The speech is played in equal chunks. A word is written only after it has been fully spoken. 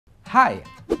Hi,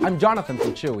 I'm Jonathan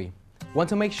from Chewy. Want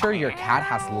to make sure your cat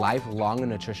has lifelong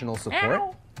nutritional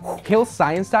support? Hill's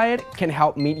Science Diet can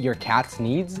help meet your cat's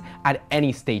needs at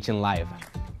any stage in life.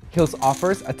 Hill's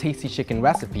offers a tasty chicken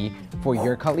recipe for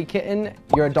your cuddly kitten,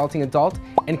 your adulting adult,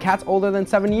 and cats older than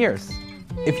 7 years.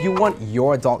 If you want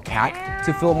your adult cat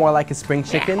to feel more like a spring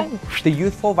chicken, the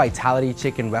Youthful Vitality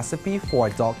chicken recipe for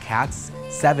adult cats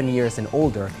 7 years and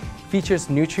older features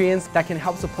nutrients that can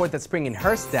help support the spring in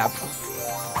her step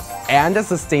and a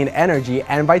sustained energy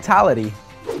and vitality.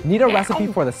 Need a recipe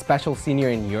for the special senior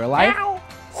in your life?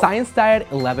 Science Diet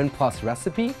 11 Plus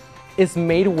recipe is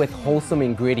made with wholesome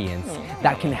ingredients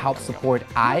that can help support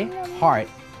eye, heart,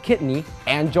 kidney,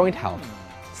 and joint health.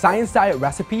 Science Diet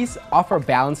recipes offer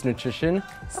balanced nutrition,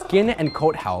 skin and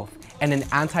coat health, and an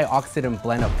antioxidant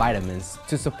blend of vitamins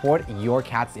to support your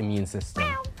cat's immune system.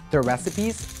 The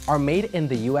recipes are made in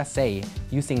the USA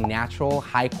using natural,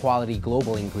 high-quality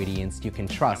global ingredients you can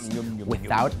trust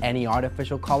without any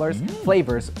artificial colors,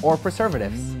 flavors, or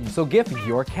preservatives. So give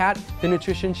your cat the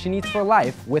nutrition she needs for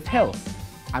life with Hill's.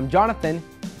 I'm Jonathan.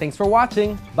 Thanks for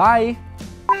watching. Bye.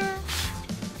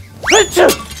 Thank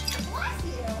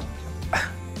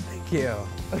you.